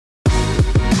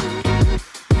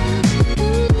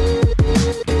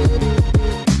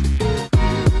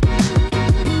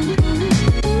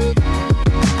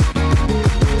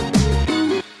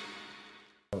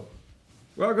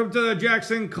Welcome to the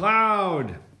Jackson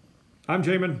Cloud. I'm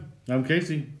Jamin. I'm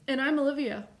Casey. And I'm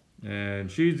Olivia. And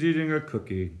she's eating a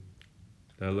cookie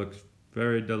that looks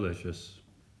very delicious.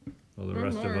 Well, the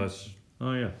rest of us...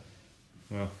 Oh, yeah.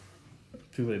 Well...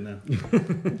 Too late now.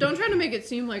 Don't try to make it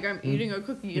seem like I'm eating a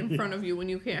cookie in front of you when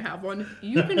you can't have one.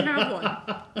 You can have one.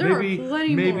 There are plenty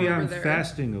more maybe over I'm there.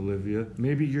 fasting, Olivia.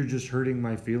 Maybe you're just hurting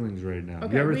my feelings right now.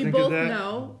 Okay, you ever we think both of that?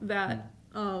 know that...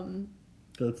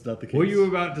 That's not the case. What are you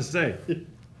about to say?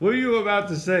 What are you about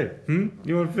to say?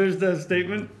 You want to finish that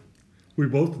statement? We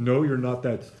both know you're not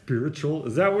that spiritual.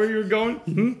 Is that where you're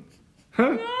going?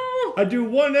 Huh? No! I do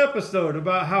one episode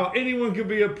about how anyone can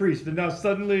be a priest, and now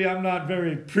suddenly I'm not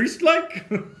very priest-like?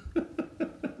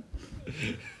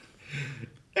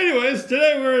 Anyways,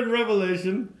 today we're in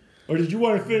Revelation. Or did you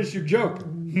want to finish your joke? It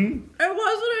wasn't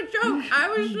a joke.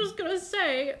 I was just going to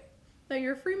say that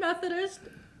you're Free Methodist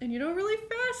and you don't really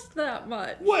fast that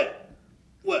much. What?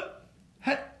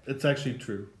 It's actually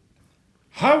true.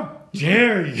 How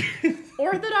dare you?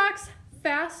 Orthodox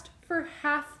fast for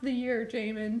half the year,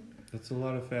 Jamin. That's a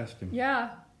lot of fasting.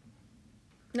 Yeah.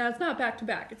 Now, it's not back to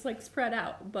back. It's like spread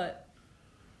out, but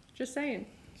just saying.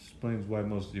 Explains why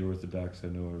most of the Orthodox I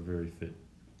know are very fit.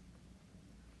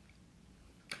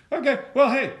 Okay, well,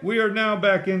 hey, we are now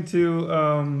back into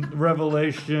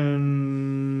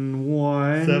Revelation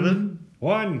 1. 7?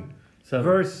 1. 7.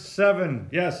 Verse 7.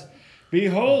 Yes.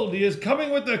 Behold, he is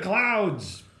coming with the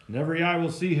clouds, and every eye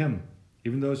will see him,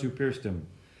 even those who pierced him.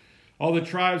 All the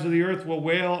tribes of the earth will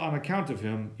wail on account of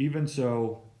him. Even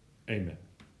so, amen.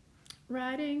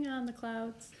 Riding on the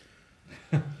clouds.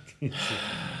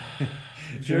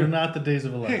 They're not the days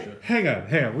of Elijah. Hang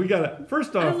on. We gotta.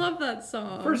 First I off, love that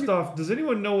song. does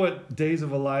anyone know what Days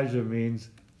of Elijah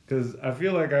means? Because I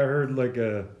feel like I heard like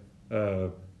a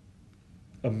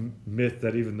myth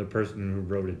that even the person who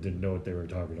wrote it didn't know what they were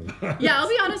talking about. Yeah, I'll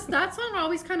be honest, that song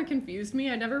always kind of confused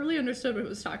me. I never really understood what it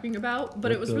was talking about,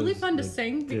 but it was really fun to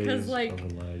sing because, like,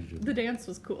 the dance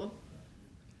was cool.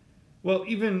 Well,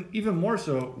 even more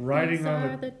so, riding These on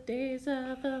are the days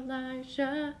of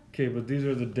Elijah. Okay, but these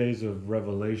are the days of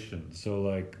Revelation. So,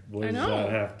 like, what does that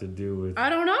have to do with?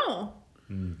 I don't know.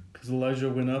 Because Elijah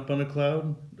went up on a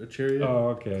cloud, a chariot.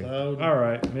 Oh, okay. Cloud. All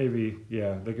right, maybe.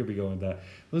 Yeah, they could be going with that.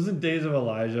 Wasn't Days of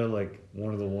Elijah like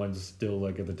one of the ones still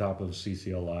like at the top of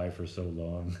CCLI for so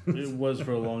long? It was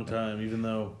for a long time, even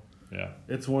though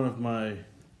it's one of my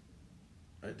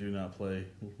I do not play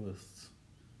lists.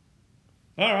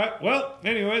 All right. Well,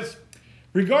 anyways,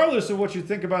 regardless of what you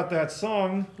think about that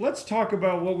song, let's talk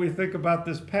about what we think about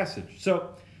this passage. So,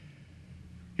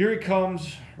 here he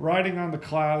comes, riding on the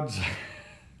clouds.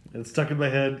 It's stuck in my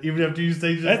head, even after you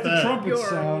say just At that. the trumpet You're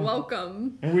sound.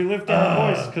 welcome. And we lift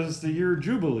our voice because it's the year of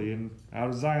Jubilee, and out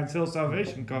of Zion's Hill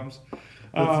salvation comes.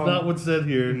 That's not what's said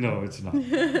here. No, it's not.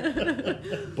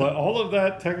 But all of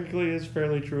that technically is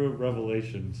fairly true of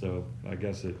Revelation, so I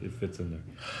guess it fits in there.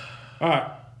 All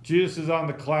right. Jesus is on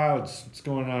the clouds. What's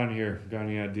going on here? Got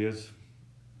any ideas?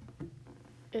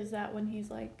 Is that when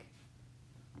he's like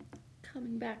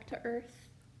coming back to Earth?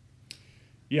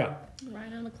 Yeah.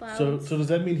 Right on the clouds. So does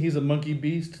that mean he's a monkey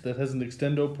beast that has an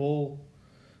extendo pole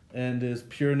and is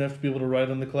pure enough to be able to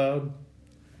ride on the cloud?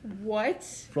 What?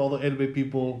 For all the anime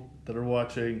people that are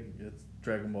watching, it's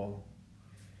Dragon Ball.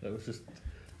 That was just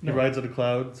he rides on a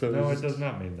cloud. So No, it does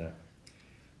not mean that.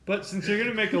 But since you're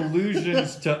going to make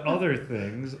allusions to other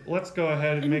things, let's go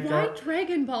ahead and make why our...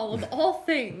 Dragon Ball of all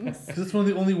things? Because it's one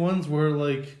of the only ones where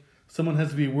like someone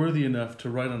has to be worthy enough to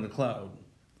ride on the cloud,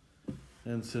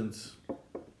 and since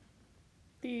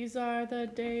These are the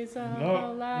days of No,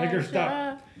 Elijah. make her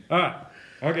stop. All right.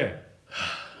 Okay.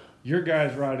 Your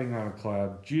guy's riding on a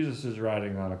cloud. Jesus is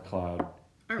riding on a cloud.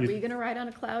 Aren't we gonna ride on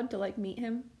a cloud to like meet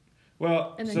him?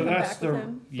 Well, And then so come that's back with the...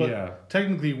 him? but Yeah.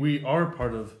 technically we are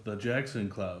part of the Jackson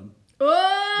Cloud. Oh!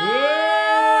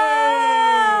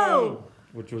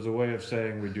 Which was a way of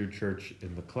saying we do church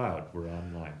in the cloud. We're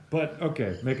online. But,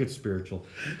 okay, make it spiritual.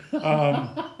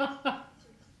 I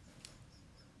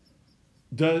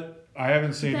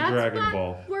haven't seen That's Dragon not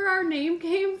Ball. where our name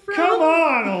came from. Come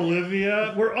on,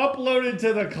 Olivia. We're uploaded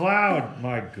to the cloud.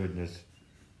 My goodness.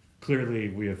 Clearly,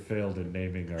 we have failed in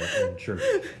naming our own church.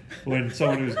 When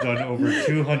someone who's done over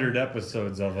 200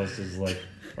 episodes of us is like,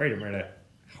 wait a minute.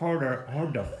 Hold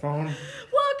the phone.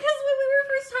 Well, because when we were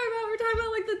first talking about, we were talking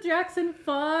about like the Jackson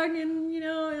fog, and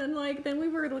and like then we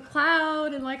were the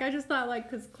cloud, and like I just thought like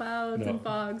because clouds and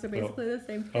fogs are basically the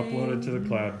same thing. Uploaded to the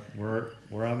cloud. We're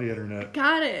on the internet.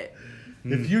 Got it.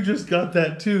 If you just got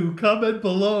that too, comment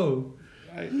below.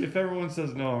 If everyone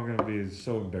says no, I'm going to be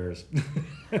so embarrassed.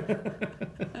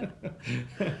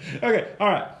 Okay, all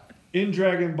right. In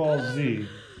Dragon Ball Z,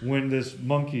 when this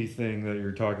monkey thing that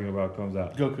you're talking about comes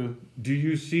out, Goku. do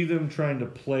you see them trying to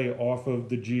play off of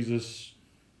the Jesus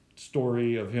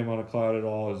story of him on a cloud at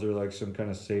all? Is there like some kind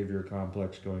of savior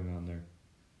complex going on there?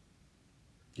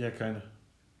 Yeah, kind of.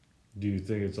 Do you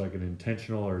think it's like an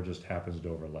intentional or it just happens to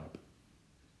overlap?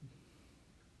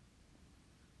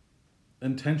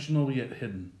 Intentional yet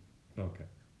hidden. Okay.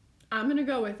 I'm gonna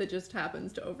go with it just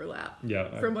happens to overlap.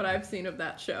 Yeah. From what I've seen of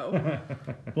that show.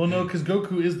 Well, no, because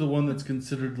Goku is the one that's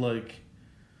considered like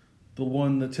the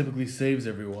one that typically saves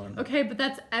everyone. Okay, but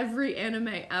that's every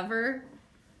anime ever.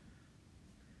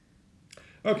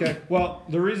 Okay. Well,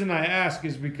 the reason I ask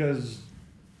is because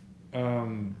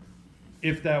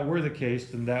if that were the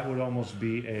case, then that would almost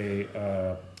be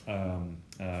a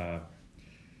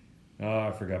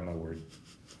I forgot my word.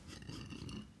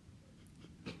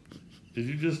 Did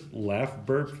you just laugh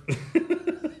burp?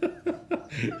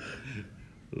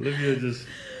 Olivia just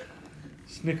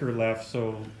snicker laughed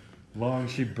so long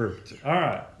she burped. All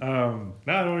right. Now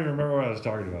I don't even remember what I was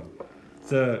talking about.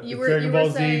 So Dragon Ball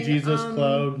Z, Jesus,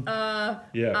 Cloud.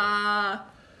 yeah.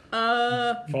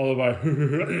 Followed by.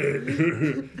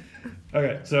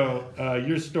 Okay, so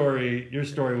your story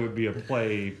would be a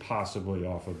play possibly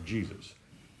off of Jesus.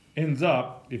 Ends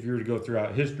up, if you were to go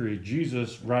throughout history,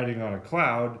 Jesus riding on a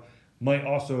cloud might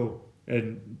also,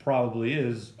 and probably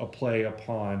is, a play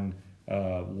upon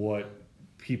what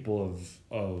people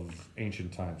of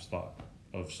ancient times thought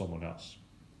of someone else.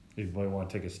 Anybody want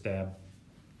to take a stab?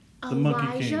 The Monkey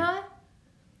King. Elijah?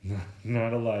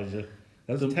 Not Elijah.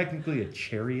 That was technically a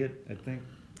chariot, I think.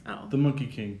 Oh. The Monkey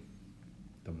King.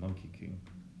 The Monkey King.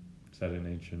 Is that an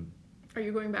ancient? Are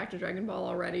you going back to Dragon Ball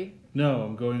already? No,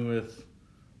 I'm going with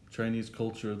Chinese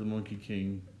culture. The Monkey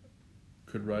King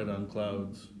could ride on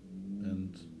clouds,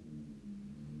 and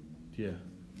yeah.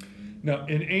 Now,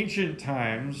 in ancient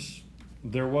times,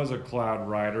 there was a cloud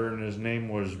rider, and his name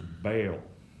was Baal.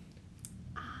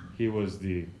 He was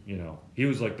he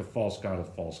was like the false god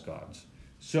of false gods.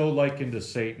 So likened to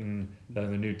Satan that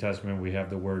in the New Testament we have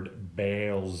the word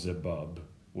Beelzebub,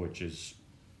 which is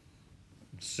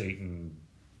Satan's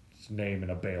name in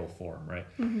a Baal form, right?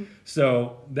 Mm-hmm.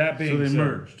 So that being So they said-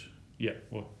 merged. Yeah.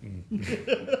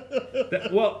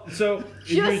 Well, so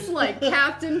Just like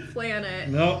Captain Planet.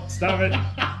 no, stop it.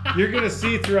 You're going to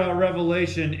see throughout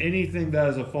Revelation, anything that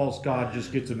is a false god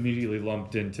just gets immediately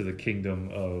lumped into the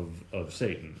kingdom of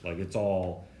Satan. Like it's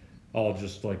all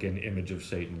just like an image of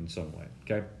Satan in some way.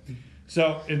 Okay.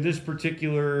 So in this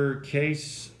particular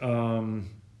case,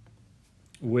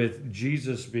 with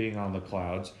Jesus being on the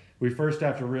clouds, we first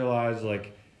have to realize,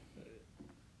 like,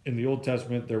 in the Old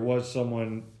Testament, there was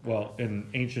someone, well, in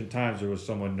ancient times, there was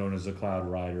someone known as the cloud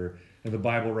rider, and the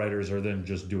Bible writers are then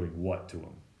just doing what to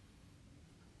him?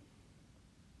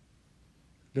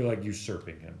 They're like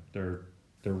usurping him. They're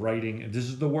writing, this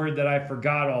is the word that I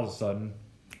forgot all of a sudden.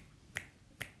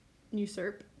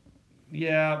 Usurp.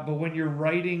 Yeah, but when you're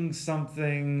writing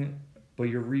something, but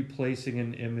you're replacing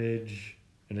an image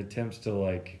in attempts to,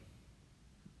 like,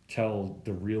 tell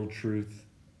the real truth.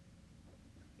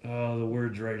 Oh, the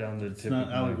word's right on the It's tip not of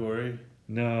my... allegory.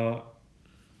 No.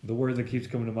 The word that keeps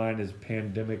coming to mind is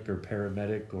pandemic or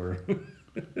paramedic or...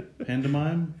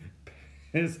 Pantomime?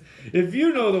 If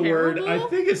you know the word, I Parable?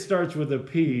 think it starts with a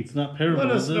P. It's not parable,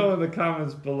 Let us is it? know in the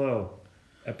comments below.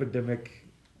 Epidemic.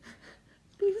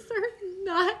 These are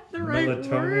not the right Melatonin.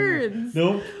 words.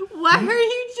 Nope. Why are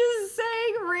you just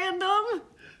saying random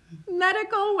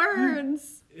medical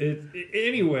words?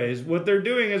 Anyways, what they're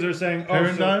doing is they're saying...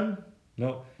 Paradigm?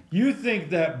 No. You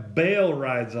think that Baal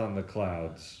rides on the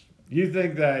clouds. You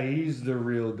think that he's the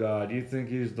real God. You think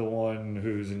he's the one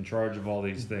who's in charge of all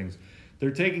these things.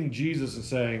 They're taking Jesus and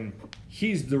saying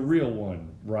he's the real one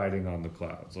riding on the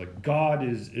clouds. Like God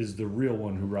is the real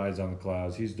one who rides on the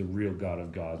clouds. He's the real God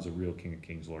of gods, the real King of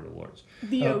kings, Lord of lords.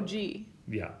 The OG.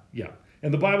 Yeah, yeah.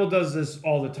 And the Bible does this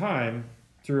all the time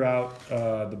throughout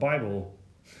the Bible.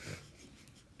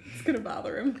 It's gonna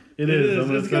bother him. It is.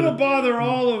 It's going to bother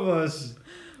all of us.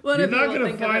 Well, You're if not you gonna don't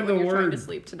think of find it when the you're trying word. to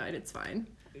sleep tonight, it's fine.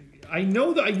 I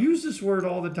know that I use this word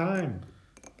all the time.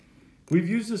 We've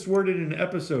used this word in an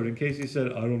episode, and Casey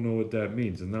said, I don't know what that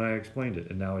means. And then I explained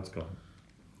it, and now it's gone.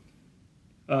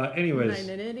 Anyways.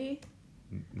 Benignity?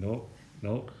 No,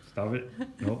 stop it.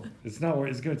 No, it's not.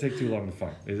 It's going to take too long to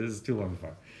find. It is too long to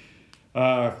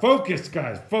find. Focus,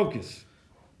 guys, focus.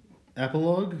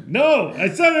 Apologue? No, I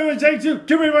said it would take two.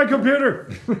 Give me my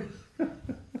computer.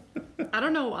 I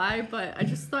don't know why, but I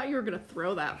just thought you were gonna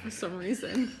throw that for some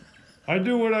reason. I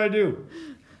do what I do.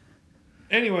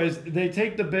 Anyways, they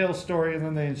take the Baal story and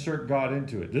then they insert God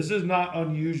into it. This is not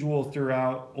unusual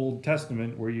throughout Old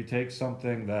Testament where you take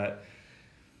something that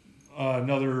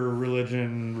another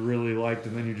religion really liked,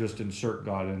 and then you just insert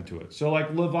God into it. So,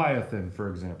 like Leviathan, for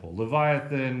example.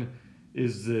 Leviathan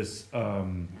is this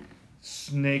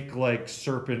snake-like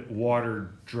serpent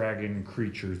water dragon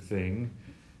creature thing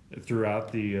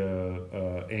throughout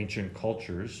the ancient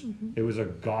cultures. It was a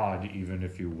god, even,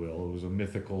 if you will. It was a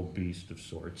mythical beast of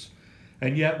sorts.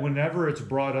 And yet, whenever it's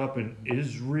brought up in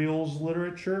Israel's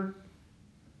literature,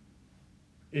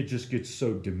 it just gets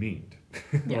so demeaned.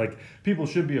 Yeah. Like, people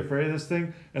should be afraid of this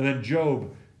thing. And then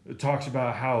Job talks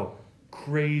about how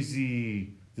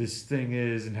crazy this thing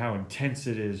is and how intense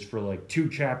it is for like 2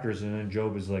 chapters. And then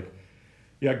Job is like,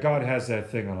 yeah, God has that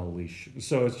thing on a leash.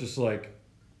 So it's just like,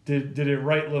 did it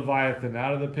write Leviathan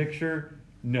out of the picture?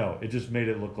 No, it just made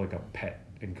it look like a pet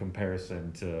in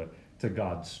comparison to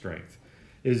God's strength.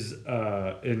 Is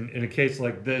in a case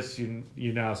like this, you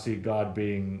now see God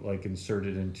being like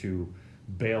inserted into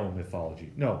Baal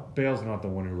mythology. No, Baal's not the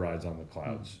one who rides on the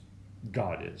clouds.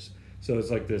 God is. So it's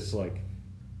like this,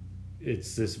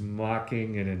 it's this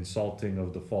mocking and insulting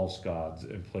of the false gods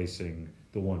and placing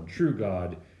the one true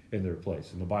God in their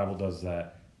place. And the Bible does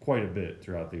that quite a bit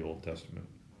throughout the Old Testament.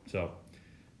 So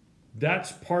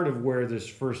that's part of where this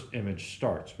first image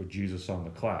starts, with Jesus on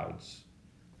the clouds.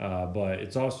 But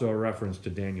it's also a reference to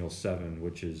Daniel 7,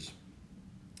 which is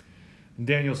in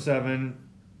Daniel 7,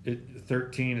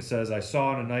 13, it says, I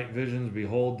saw in a night visions,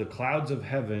 behold, the clouds of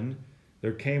heaven,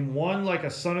 there came one like a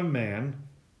son of man,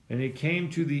 and he came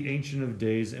to the Ancient of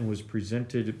Days and was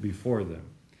presented before them.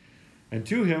 And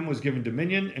to him was given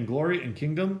dominion and glory and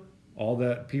kingdom, all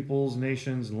that peoples,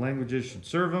 nations, and languages should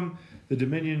serve him. The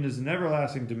dominion is an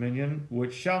everlasting dominion,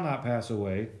 which shall not pass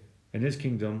away, and his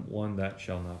kingdom one that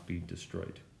shall not be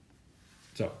destroyed.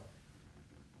 So,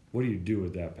 what do you do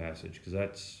with that passage? Because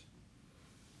that's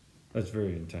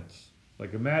very intense.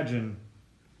 Like, imagine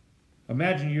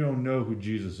you don't know who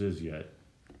Jesus is yet,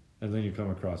 and then you come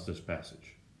across this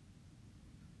passage.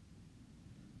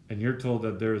 And you're told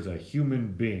that there is a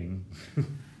human being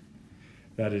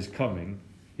that is coming.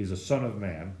 He's a son of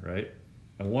man, right?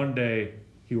 And one day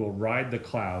he will ride the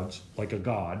clouds like a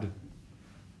god.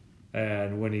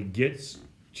 And when he gets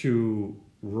to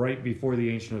right before the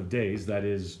Ancient of Days, that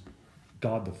is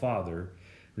God the Father,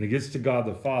 when he gets to God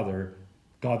the Father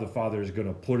is going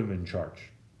to put him in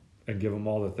charge and give him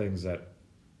all the things that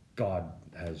God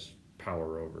has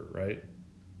power over, right?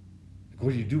 Like,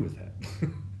 what do you do with that?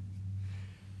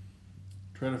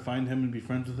 Try to find him and be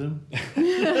friends with him?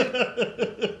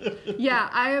 Yeah,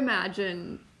 I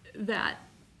imagine that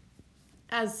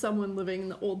as someone living in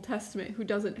the Old Testament who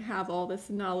doesn't have all this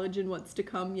knowledge and what's to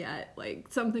come yet, like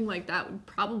something like that would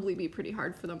probably be pretty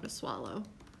hard for them to swallow.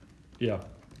 Yeah.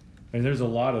 And there's a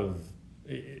lot of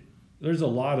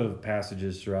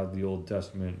passages throughout the Old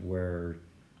Testament where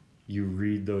you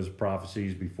read those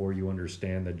prophecies before you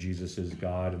understand that Jesus is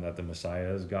God and that the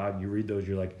Messiah is God. And you read those,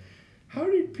 you're like, how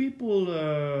did people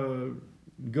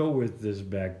go with this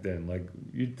back then? Like,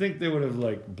 you'd think they would have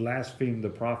like blasphemed the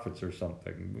prophets or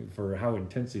something for how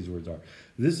intense these words are.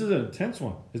 This is an intense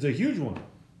one. It's a huge one.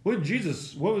 What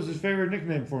was his favorite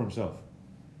nickname for himself?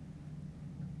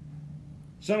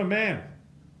 Son of Man.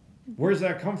 Where's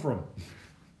that come from?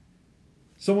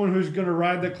 Someone who's going to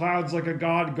ride the clouds like a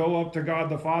god, go up to God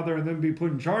the Father, and then be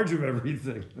put in charge of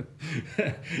everything.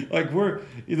 Like,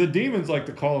 the demons like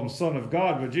to call him Son of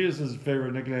God, but Jesus'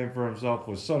 favorite nickname for himself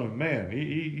was Son of Man.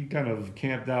 He kind of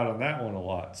camped out on that one a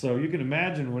lot. So you can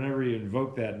imagine whenever he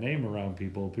invoked that name around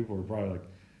people were probably like,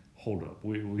 hold up,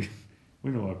 we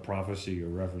know what prophecy you're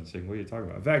referencing. What are you talking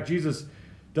about? In fact, Jesus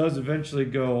does eventually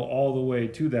go all the way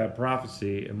to that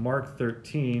prophecy. In Mark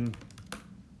 13...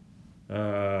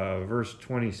 verse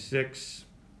 26,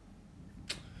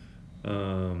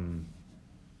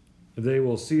 they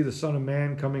will see the Son of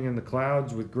Man coming in the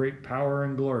clouds with great power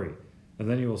and glory. And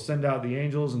then he will send out the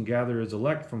angels and gather his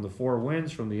elect from the four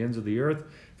winds, from the ends of the earth,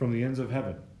 from the ends of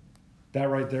heaven. That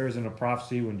right there is in a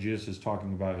prophecy when Jesus is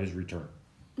talking about his return.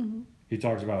 Mm-hmm. He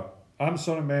talks about, I'm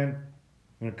Son of Man,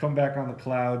 I'm going to come back on the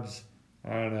clouds,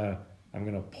 I'm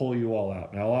going to pull you all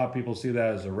out. Now, a lot of people see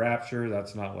that as a rapture.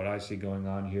 That's not what I see going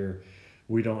on here.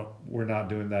 We're not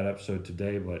doing that episode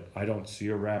today, but I don't see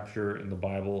a rapture in the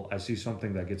Bible. I see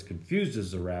something that gets confused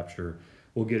as a rapture.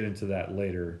 We'll get into that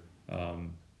later.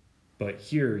 But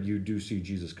here you do see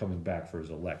Jesus coming back for his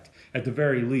elect. At the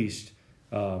very least,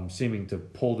 seeming to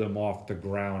pull them off the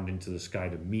ground into the sky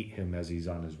to meet him as he's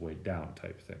on his way down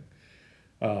type thing.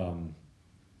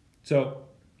 So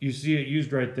you see it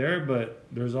used right there, but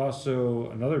there's also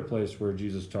another place where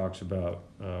Jesus talks about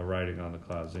riding on the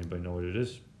clouds. Anybody know what it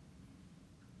is?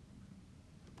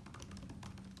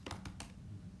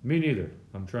 Me neither.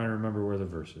 I'm trying to remember where the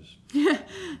verse is.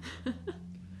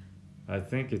 I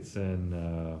think it's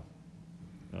in.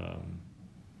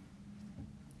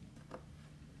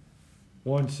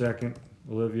 One second,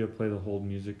 Olivia, play the hold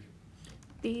music.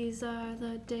 These are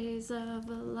the days of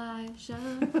Elijah.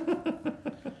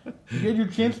 You had your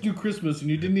chance to do Christmas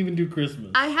and you didn't even do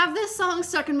Christmas. I have this song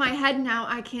stuck in my head now.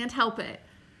 I can't help it.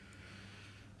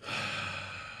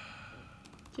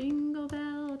 Jingle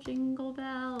bell, jingle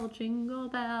bell, jingle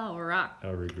bell, rock. I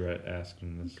regret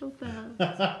asking this. Jingle bells.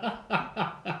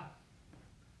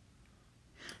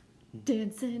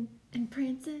 Dancing and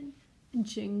prancing in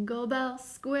Jingle Bell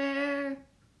Square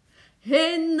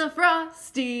in the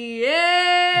frosty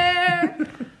air.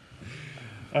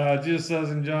 Jesus says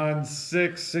in John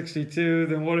 6:62,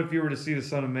 then what if you were to see the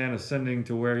Son of Man ascending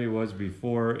to where he was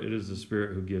before? It is the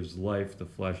Spirit who gives life. The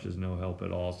flesh is no help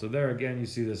at all. So there again, you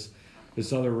see this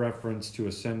other reference to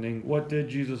ascending. What did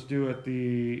Jesus do at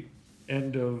the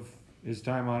end of his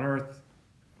time on earth?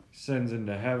 Ascends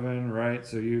into heaven, right?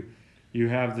 So you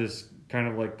have this kind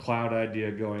of like cloud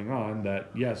idea going on that,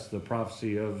 yes, the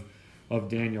prophecy of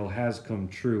Daniel has come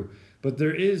true. But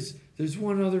there's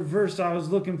one other verse I was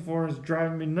looking for and it's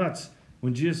driving me nuts.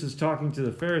 When Jesus is talking to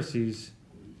the Pharisees,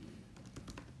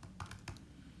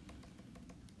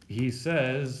 he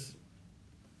says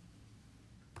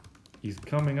he's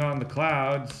coming on the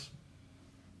clouds.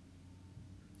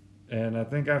 And I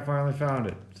think I finally found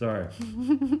it. Sorry.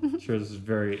 I'm sure this is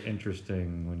very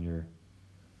interesting when you're...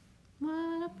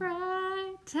 What a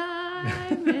bright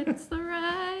time, it's the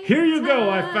right Here you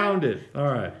go, I time. found it.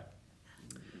 All right.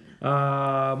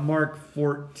 Mark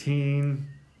 14.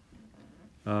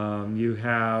 You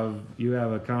have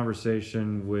a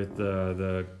conversation with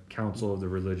the council of the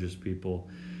religious people.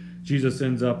 Jesus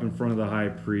ends up in front of the high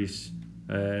priest,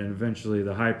 and eventually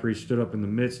the high priest stood up in the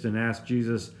midst and asked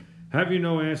Jesus, "Have you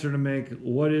no answer to make?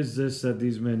 What is this that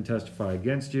these men testify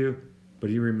against you?" But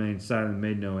he remained silent and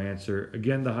made no answer.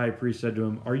 Again, the high priest said to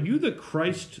him, "Are you the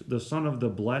Christ, the Son of the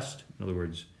Blessed?" In other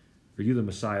words, are you the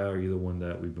Messiah? Are you the one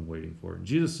that we've been waiting for? And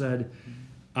Jesus said,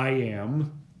 I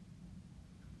am.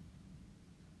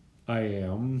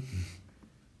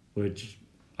 Which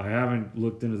I haven't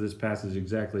looked into this passage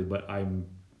exactly, but I'm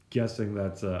guessing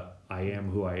that's a I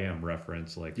am who I am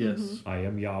reference. Like, Yes. I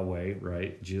am Yahweh,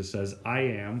 right? Jesus says, I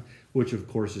am, which of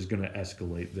course is going to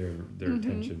escalate their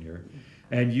tension here.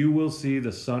 And you will see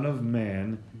the Son of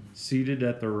Man seated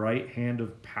at the right hand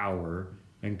of power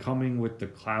and coming with the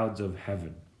clouds of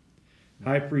heaven.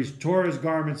 High priest tore his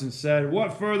garments and said,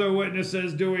 "What further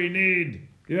witnesses do we need?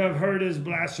 You have heard his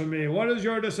blasphemy. What is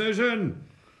your decision?"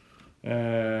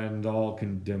 And all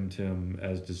condemned him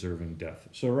as deserving death.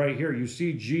 So right here, you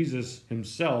see Jesus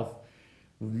himself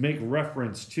make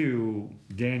reference to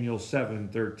Daniel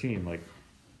 7:13, like,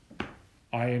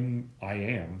 I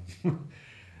am,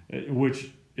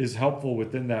 which is helpful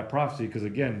within that prophecy, because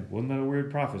again, wasn't that a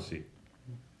weird prophecy?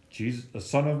 Jesus, the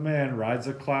Son of Man, rides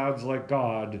the clouds like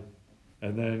God,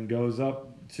 and then goes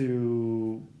up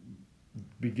to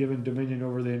be given dominion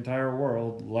over the entire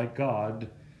world like God.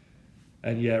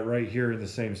 And yet right here in the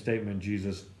same statement,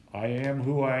 Jesus, I am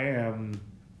who I am,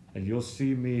 and you'll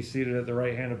see me seated at the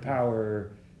right hand of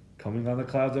power, coming on the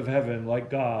clouds of heaven like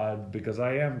God, because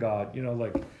I am God. You know,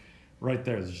 like right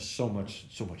there, there's just so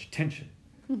much tension.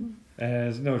 And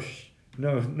it's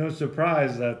no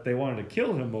surprise that they wanted to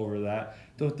kill him over that.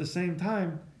 Though at the same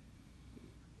time,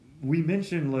 we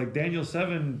mentioned like Daniel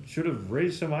 7 should have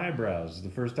raised some eyebrows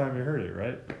the first time you heard it,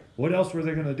 right? What else were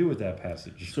they going to do with that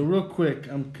passage? So real quick,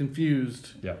 I'm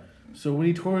confused. Yeah. So when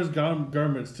he tore his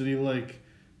garments, did he like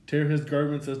tear his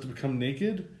garments as to become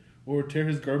naked, or tear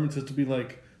his garments as to be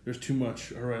like, there's too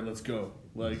much, all right, let's go?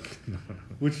 Like,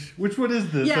 which one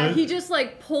is this? Yeah, he just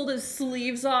like pulled his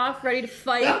sleeves off, ready to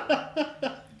fight.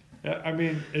 Yeah, I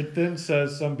mean, it then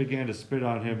says some began to spit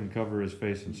on him and cover his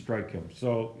face and strike him.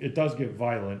 So it does get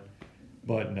violent,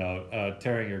 but no,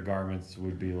 tearing your garments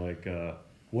would be like a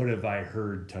what have I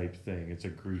heard type thing. It's a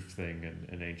grief thing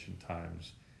in ancient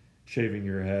times. Shaving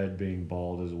your head, being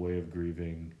bald is a way of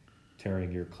grieving.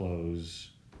 Tearing your clothes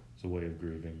is a way of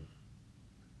grieving.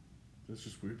 That's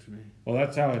just weird to me. Well,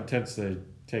 that's how intense they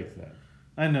take that.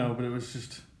 I know, but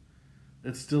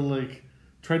it's still like,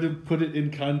 try to put it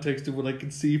in context of what I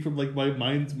can see from like my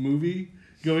mind's movie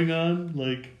going on.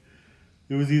 Like,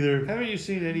 it was either... Haven't you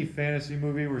seen any fantasy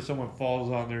movie where someone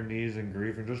falls on their knees in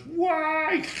grief and just,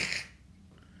 why?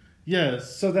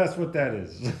 Yes. So that's what that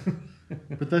is.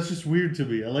 But that's just weird to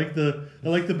me. I like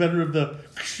the better of the...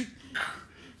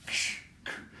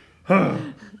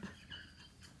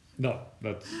 No,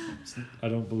 I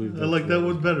don't believe that. I like that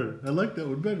one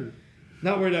better.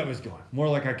 Not where that was going. More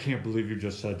like, I can't believe you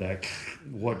just said that.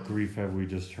 What grief have we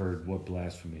just heard? What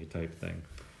blasphemy type thing.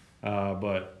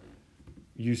 But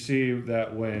you see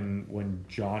that when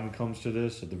John comes to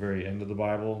this at the very end of the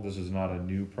Bible, this is not a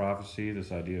new prophecy.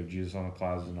 This idea of Jesus on the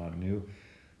clouds is not new.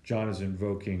 John is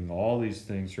invoking all these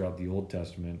things throughout the Old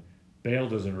Testament. Baal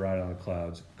doesn't ride on the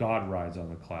clouds. God rides on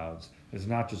the clouds. It's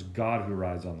not just God who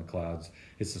rides on the clouds.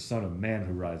 It's the Son of Man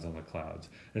who rides on the clouds.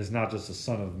 And it's not just the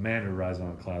Son of Man who rides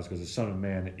on the clouds, because the Son of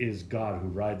Man is God who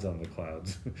rides on the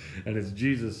clouds. And it's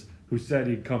Jesus who said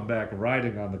he'd come back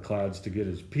riding on the clouds to get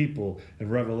his people. And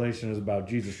Revelation is about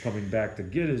Jesus coming back to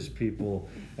get his people.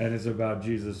 And it's about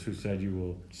Jesus who said, you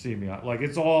will see me. Like,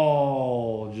 it's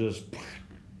all just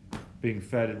being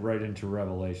fed right into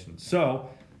Revelation. So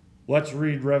let's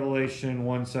read Revelation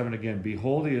 1:7 again.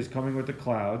 Behold, he is coming with the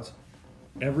clouds.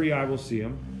 Every eye will see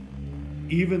him,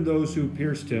 even those who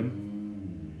pierced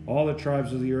him. All the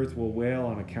tribes of the earth will wail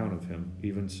on account of him.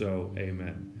 Even so,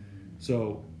 amen.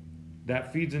 So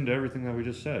that feeds into everything that we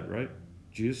just said, right?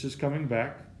 Jesus is coming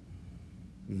back.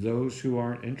 Those who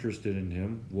aren't interested in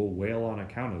him will wail on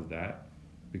account of that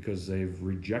because they've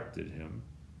rejected him.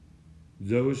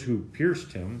 Those who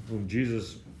pierced him, whom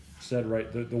Jesus said,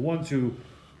 right, the ones who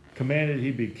commanded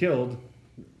he be killed,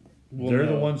 they're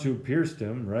the ones who pierced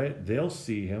him, right? They'll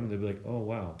see him. They'll be like, oh,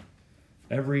 wow.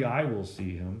 Every eye will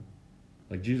see him.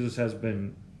 Like, Jesus has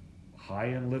been high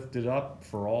and lifted up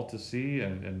for all to see,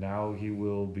 and now he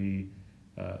will be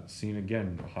seen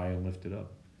again, high and lifted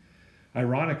up.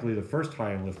 Ironically, the first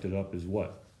high and lifted up is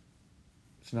what?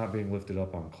 It's not being lifted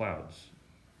up on clouds.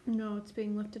 No, it's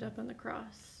being lifted up on the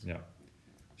cross. Yeah.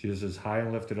 Jesus is high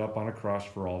and lifted up on a cross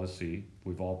for all to see.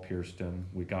 We've all pierced him.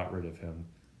 We got rid of him.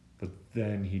 But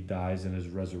then he dies and is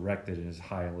resurrected and is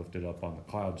high and lifted up on the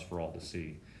clouds for all to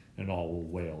see. And all will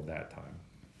wail that time.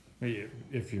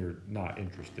 If you're not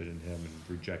interested in him and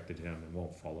rejected him and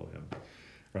won't follow him.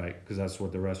 Right? Because that's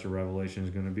what the rest of Revelation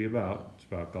is going to be about. It's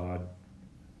about God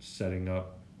setting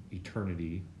up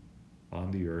eternity on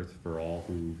the earth for all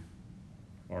who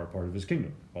are a part of his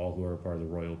kingdom, all who are a part of the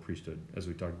royal priesthood, as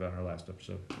we talked about in our last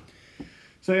episode.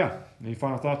 So yeah, any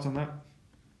final thoughts on that?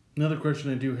 Another question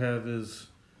I do have is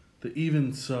the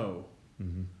even so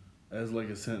as like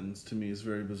a sentence to me is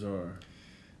very bizarre.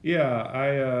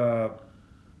 Yeah,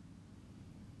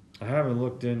 I haven't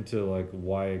looked into like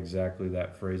why exactly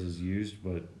that phrase is used,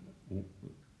 but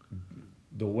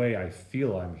the way I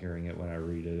feel I'm hearing it when I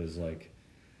read it is like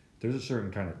there's a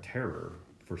certain kind of terror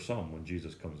for some when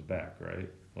Jesus comes back, right?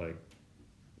 Like,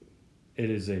 it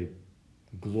is a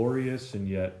glorious and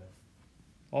yet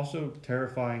also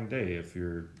terrifying day if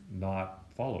you're not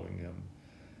following him.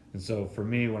 And so for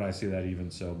me, when I see that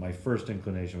even so, my first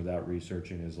inclination without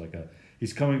researching is like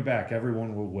he's coming back,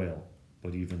 everyone will wail,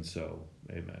 but even so,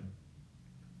 amen.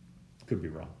 Could be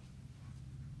wrong.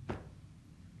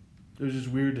 It was just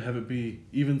weird to have it be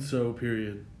even so,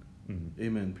 period.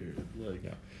 Amen, period. Like,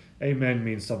 yeah. Amen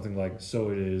means something like,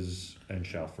 so it is and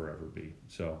shall forever be.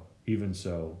 So, even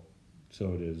so,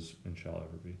 so it is and shall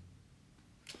ever be.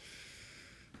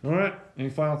 All right.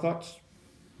 Any final thoughts?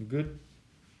 You good?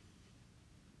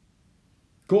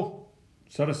 Cool.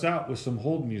 Set us out with some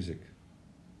hold music.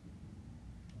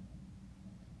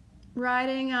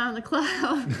 Riding on the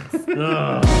clouds.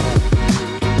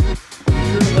 be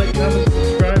sure to like, comment,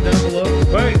 subscribe down below.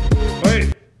 Wait.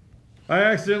 I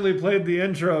accidentally played the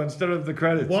intro instead of the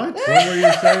credits. What? What were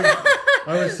you saying?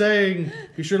 I was saying,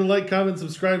 be sure to like, comment,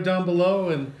 subscribe down below,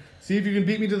 and see if you can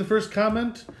beat me to the first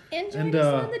comment. And join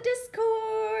us on the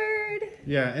Discord.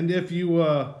 Yeah, and if you,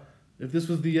 if this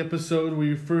was the episode where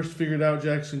you first figured out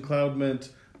Jackson Cloud meant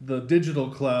the digital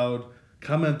cloud,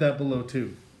 comment that below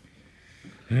too.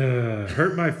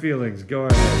 Hurt my feelings. Go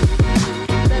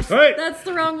ahead. That's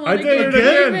the wrong one. I did it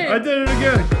again. I did it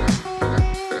again.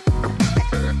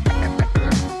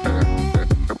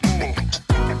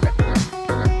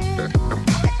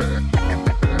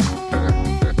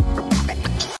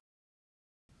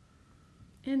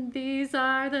 And these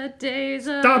are the days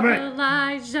of Stop it.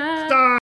 Elijah. Stop.